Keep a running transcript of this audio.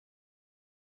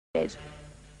Right,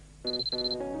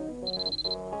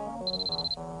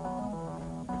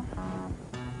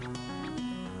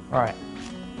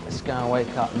 let's go and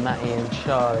wake up Matty and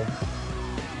Charlie.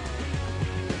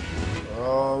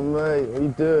 Oh, mate, what are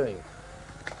you doing?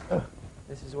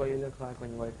 This is what you look like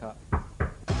when you wake up.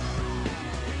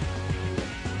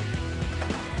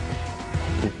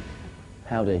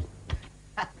 Howdy.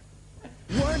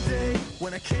 One day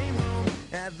when I came home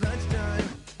at lunchtime,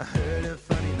 I heard a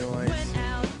funny noise. Went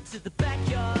out to the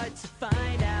backyard to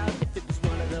find out if it was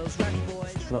one of those ruddy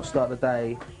boys. Not start the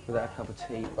day without a cup of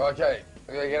tea. Okay,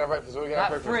 we're going to get our breakfast. We're going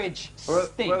to That fridge Where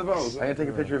stinks. are the bowls? I'm going to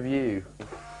take a picture of you.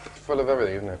 It's full of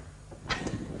everything, isn't it?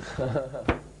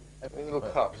 These little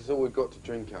cups, it's all we've got to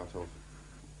drink out of.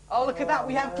 Oh, look at that,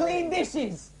 we have clean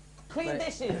dishes! Clean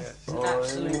dishes! It's an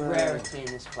absolute rarity in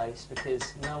this place because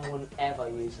no one ever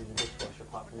uses the dishwasher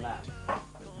apart from that.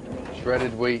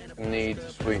 Shredded wheat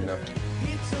needs sweetener.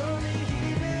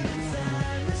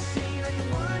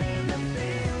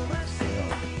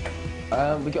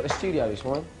 We got the studio this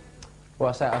morning. Well,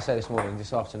 I say this morning,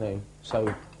 this afternoon.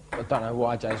 So I don't know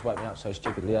why Jay's woke me up so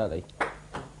stupidly early.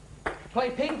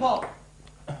 Play ping pong!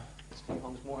 This ping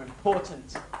pong's more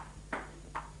important.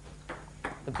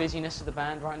 The busyness of the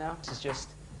band right now is just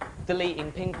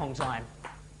deleting ping pong time.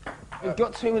 We've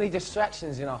got too many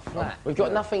distractions in our flat. We've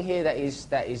got nothing here that is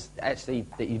actually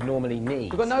that you normally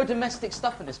need. We've got no domestic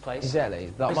stuff in this place.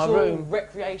 Exactly. Like It's my all room.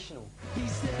 recreational.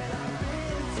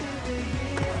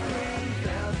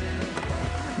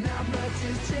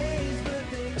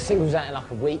 The single's out in like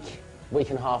a week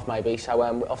and a half maybe. So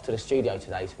we're off to the studio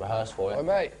today to rehearse for Oh, it.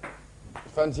 mate,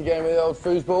 fancy game of the old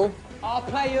foosball? I'll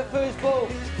play you at foosball!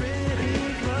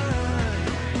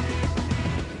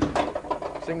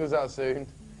 Single's out soon,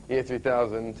 year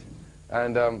 3000,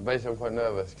 and basically I'm quite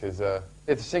nervous because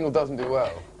if the single doesn't do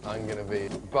well, I'm going to be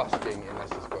busking in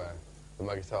Leicester Square with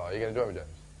my guitar. Are you going to join me, James?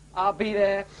 I'll be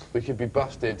there. We could be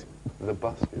busted the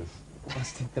buskers.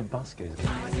 Busted the buskers.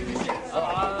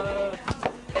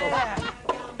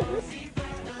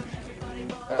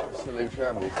 Absolute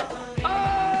shambles.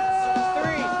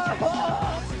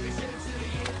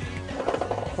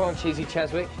 Come on, cheesy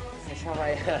Cheswick. Let's have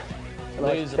a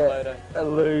Loser photo. A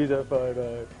loser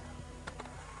photo.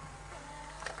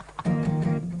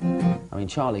 I mean,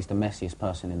 Charlie's the messiest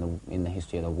person in the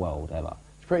history of the world ever.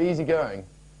 It's pretty easy going,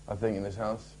 I think, in this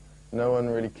house. No one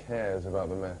really cares about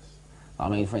the mess. I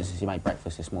mean, for instance, you made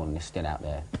breakfast this morning, it's still out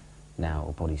there now.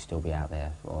 It'll probably still be out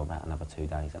there for about another 2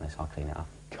 days unless I clean it up.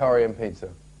 Curry and pizza.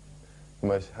 The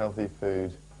most healthy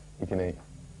food you can eat.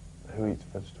 Who eats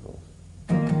vegetables?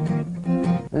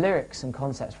 The lyrics and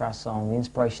concepts for our song, the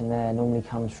inspiration there normally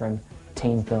comes from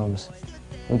teen films.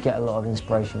 We get a lot of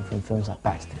inspiration from films like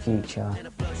Back to the Future.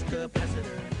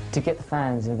 To get the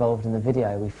fans involved in the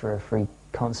video, we threw a free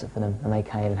concert for them and they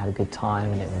came and had a good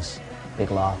time and it was a big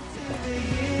laugh.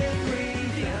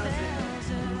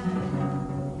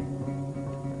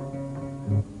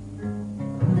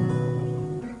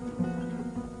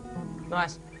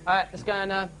 Nice. All right, let's go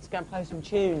and play some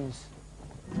tunes.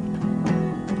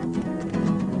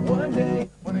 One day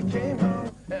when I came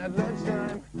home at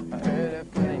lunchtime, I heard a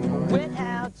funny noise. Went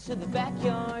out to the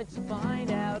backyard to find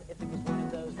out if it was one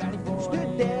of those rowdy boys.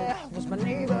 Stood there was my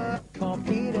neighbor called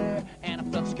Peter and a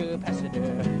flux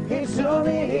capacitor. He told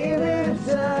me he made a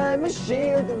time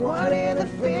machine with the one in the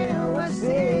film I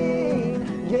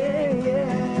seen. Yeah,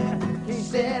 yeah. He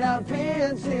said I've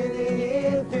been to the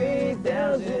year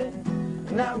 3000.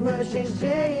 Not much has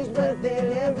changed, but they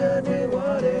lived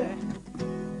underwater.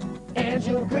 And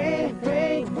your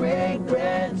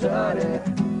great-great-great-granddaughter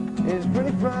It's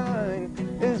pretty fine,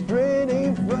 it's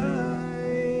pretty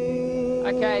fine.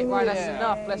 Okay, right, that's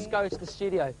enough. Let's go to the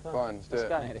studio. Come on. Fine, let's do Let's it.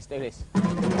 go. Let's do this.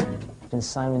 There's been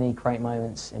so many great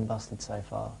moments in Busted so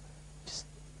far. Just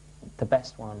the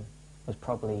best one was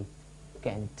probably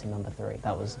getting to number 3.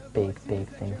 That was a big, big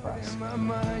thing for us. my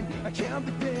mind. I count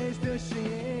the days till she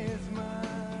is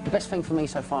mine. The best thing for me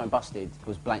so far in Busted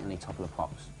was blatantly Top of the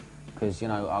Pops. Because, you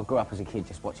know, I grew up as a kid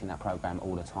just watching that programme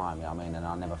all the time, you know what I mean? And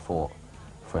I never thought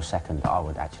for a second that I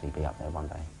would actually be up there one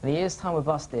day. In a year's time with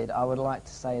Busted, I would like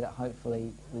to say that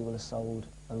hopefully we will have sold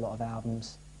a lot of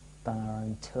albums, done our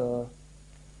own tour,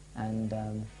 and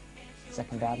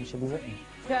second album should be written.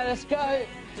 Okay, let's go.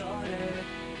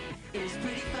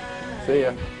 See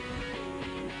ya.